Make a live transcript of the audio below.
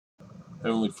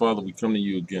Heavenly Father, we come to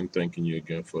you again, thanking you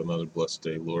again for another blessed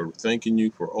day, Lord. We're thanking you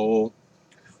for all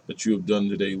that you have done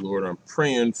today, Lord. I'm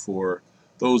praying for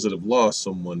those that have lost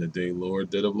someone today, Lord,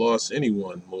 that have lost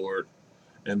anyone, Lord,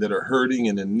 and that are hurting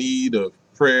and in need of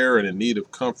prayer and in need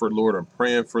of comfort, Lord. I'm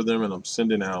praying for them and I'm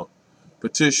sending out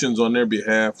petitions on their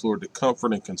behalf, Lord, to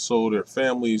comfort and console their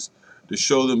families, to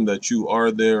show them that you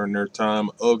are there in their time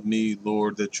of need,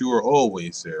 Lord, that you are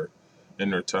always there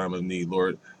in their time of need,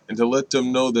 Lord, and to let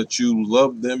them know that you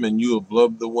love them and you have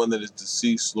loved the one that is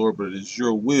deceased, Lord, but it is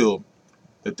your will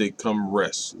that they come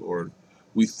rest, Lord.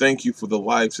 We thank you for the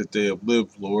lives that they have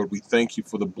lived, Lord. We thank you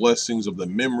for the blessings of the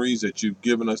memories that you've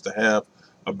given us to have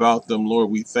about them, Lord.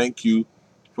 We thank you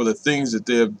for the things that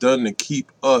they have done to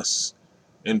keep us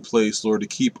in place, Lord, to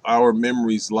keep our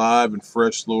memories live and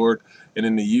fresh, Lord. And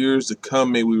in the years to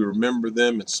come, may we remember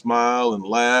them and smile and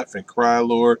laugh and cry,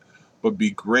 Lord, but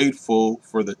be grateful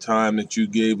for the time that you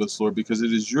gave us, Lord, because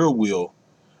it is your will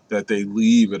that they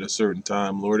leave at a certain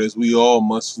time, Lord, as we all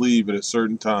must leave at a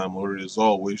certain time, Lord. It is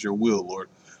always your will, Lord.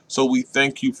 So we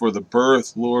thank you for the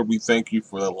birth, Lord. We thank you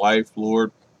for the life,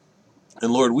 Lord.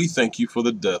 And Lord, we thank you for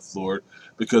the death, Lord,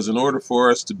 because in order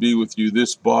for us to be with you,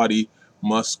 this body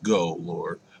must go,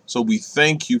 Lord. So we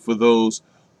thank you for those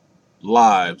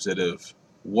lives that have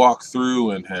walked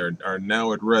through and are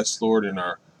now at rest, Lord, and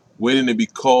are waiting to be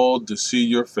called to see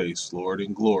your face, Lord,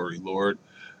 in glory, Lord.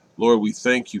 Lord, we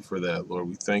thank you for that, Lord.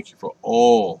 We thank you for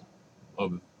all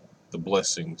of the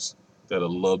blessings that a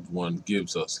loved one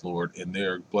gives us, Lord, and they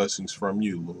are blessings from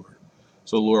you, Lord.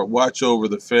 So, Lord, watch over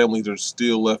the families that are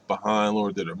still left behind,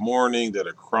 Lord, that are mourning, that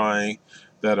are crying,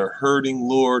 that are hurting,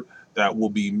 Lord, that will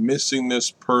be missing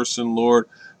this person, Lord,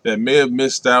 that may have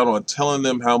missed out on telling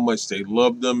them how much they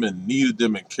loved them and needed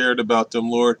them and cared about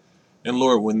them, Lord. And,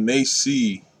 Lord, when they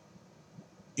see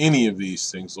any of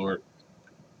these things, Lord,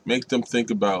 make them think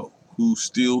about who's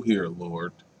still here,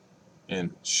 Lord,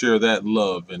 and share that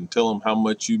love and tell them how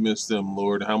much you miss them,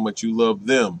 Lord, how much you love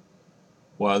them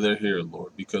while they're here,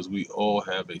 Lord, because we all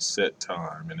have a set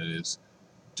time and it is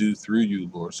due through you,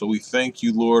 Lord. So we thank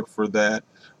you, Lord, for that.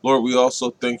 Lord, we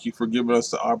also thank you for giving us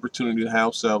the opportunity to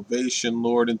have salvation,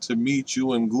 Lord, and to meet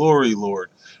you in glory, Lord,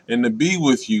 and to be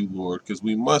with you, Lord, because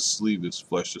we must leave this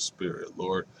flesh of spirit,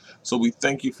 Lord. So we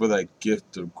thank you for that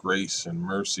gift of grace and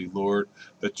mercy, Lord,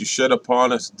 that you shed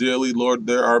upon us daily, Lord.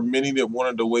 There are many that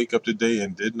wanted to wake up today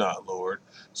and did not, Lord.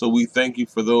 So we thank you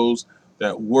for those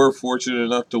that were fortunate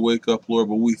enough to wake up, Lord,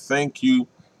 but we thank you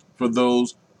for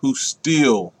those who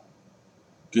still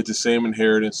get the same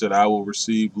inheritance that I will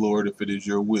receive, Lord, if it is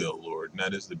your will, Lord. And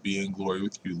that is to be in glory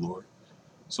with you, Lord.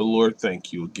 So, Lord,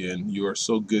 thank you again. You are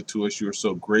so good to us. You are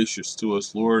so gracious to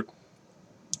us, Lord.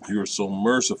 You are so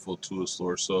merciful to us,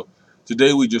 Lord. So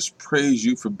today we just praise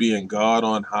you for being God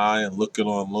on high and looking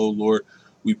on low, Lord.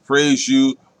 We praise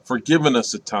you for giving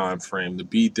us a time frame to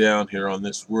be down here on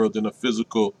this world in a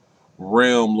physical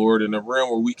realm, Lord, in a realm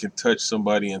where we can touch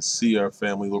somebody and see our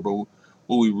family, Lord. But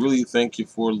what we really thank you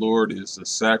for, Lord, is the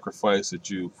sacrifice that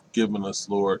you've given us,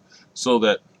 Lord, so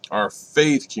that our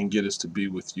faith can get us to be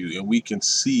with you and we can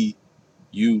see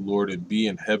you, Lord, and be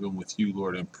in heaven with you,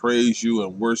 Lord, and praise you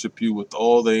and worship you with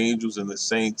all the angels and the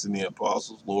saints and the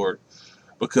apostles, Lord,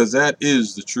 because that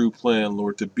is the true plan,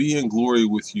 Lord, to be in glory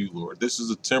with you, Lord. This is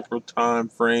a temporal time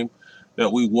frame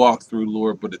that we walk through,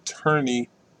 Lord, but eternity,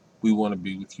 we want to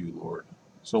be with you, Lord.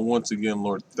 So once again,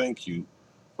 Lord, thank you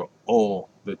for all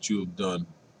that you have done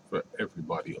for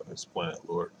everybody on this planet,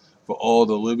 Lord, for all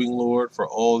the living, Lord, for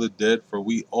all the dead, for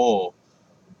we all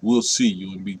we'll see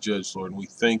you and be judged, Lord. And we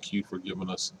thank you for giving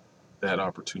us that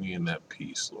opportunity and that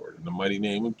peace, Lord. In the mighty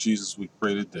name of Jesus, we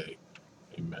pray today.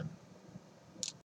 Amen.